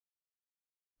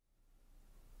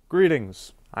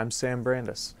Greetings, I'm Sam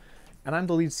Brandis, and I'm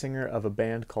the lead singer of a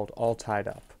band called All Tied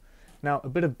Up. Now, a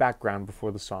bit of background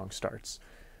before the song starts.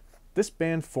 This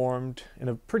band formed in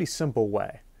a pretty simple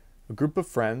way. A group of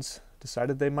friends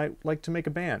decided they might like to make a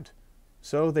band,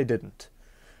 so they didn't.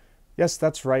 Yes,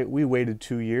 that's right, we waited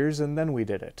 2 years and then we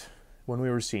did it, when we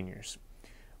were seniors.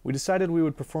 We decided we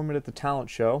would perform it at the talent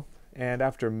show, and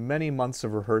after many months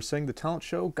of rehearsing, the talent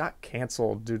show got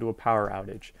canceled due to a power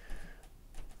outage.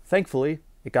 Thankfully,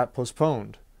 it got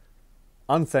postponed.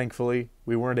 Unthankfully,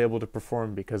 we weren't able to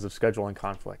perform because of scheduling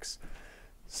conflicts.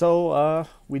 So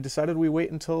we decided we'd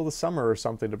wait until the summer or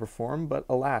something to perform, but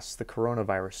alas, the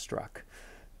coronavirus struck.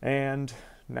 And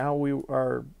now we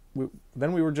were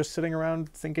just sitting around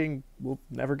thinking, we'll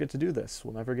never get to do this.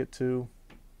 We'll never get to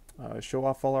show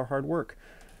off all our hard work.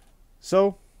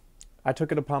 So I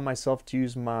took it upon myself to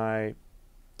use my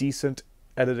decent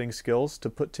editing skills to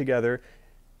put together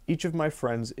each of my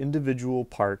friends' individual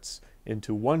parts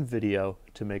into one video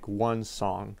to make one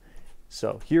song.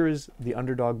 So here is the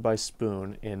Underdog by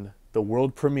Spoon in the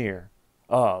world premiere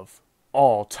of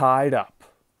All Tied Up.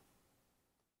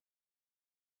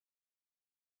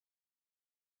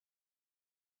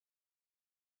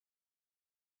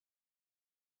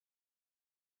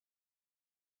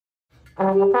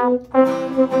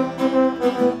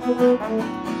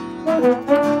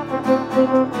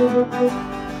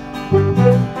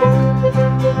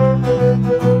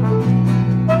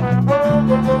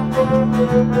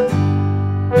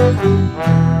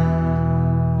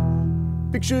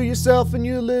 Picture yourself in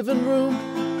your living room,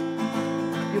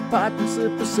 your pipe and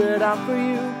slipper set out for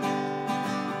you.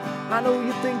 I know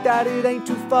you think that it ain't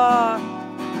too far,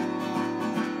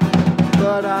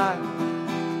 but I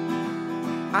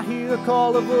hear a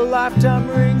call of a lifetime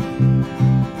ring.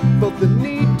 Felt the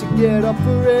need to get up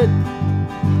for it.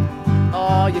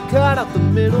 Oh, you cut out the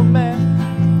middleman.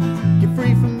 You're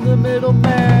free from the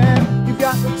middleman. You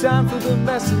got no time for the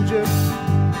messenger.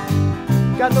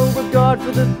 Got no regard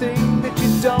for the thing that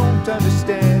you don't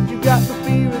understand. You got the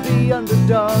fear of the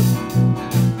underdog.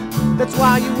 That's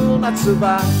why you will not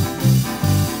survive.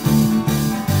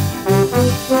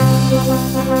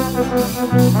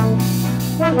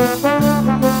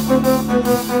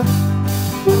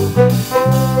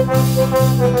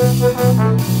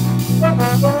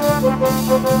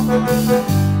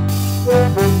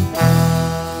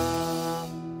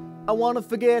 I wanna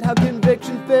forget how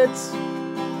conviction fits,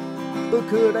 but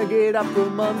could I get up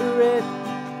from under it?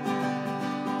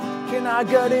 Can I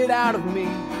gut it out of me?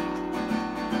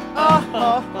 Oh,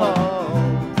 oh, oh.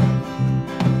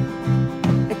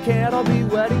 It can't all be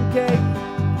wedding cake.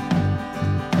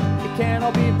 It can't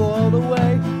all be boiled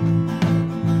away.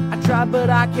 I try, but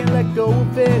I can't let go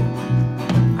of it.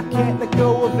 I can't let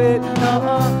go of it,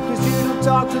 cause you don't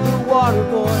talk to the water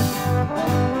boy.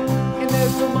 And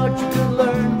there's so much you can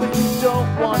learn, but you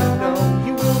don't wanna know.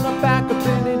 You will not back up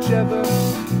an inch ever.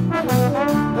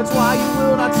 That's why you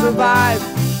will not survive.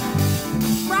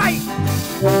 Right!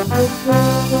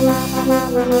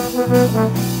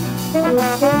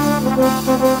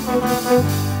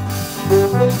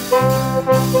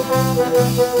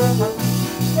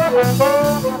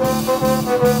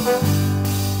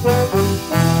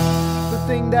 The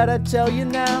thing that I tell you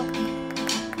now,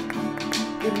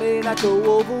 it may not go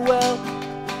over well,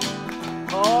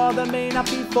 or there may not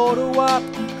be photo op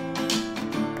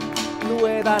the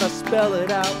way that I spell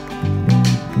it out.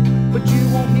 But you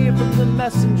won't hear from the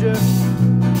messenger.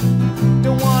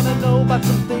 Don't wanna know about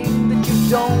something that you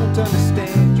don't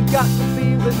understand. You got the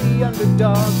fear of the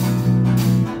underdog.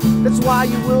 That's why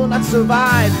you will not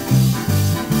survive.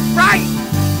 Right!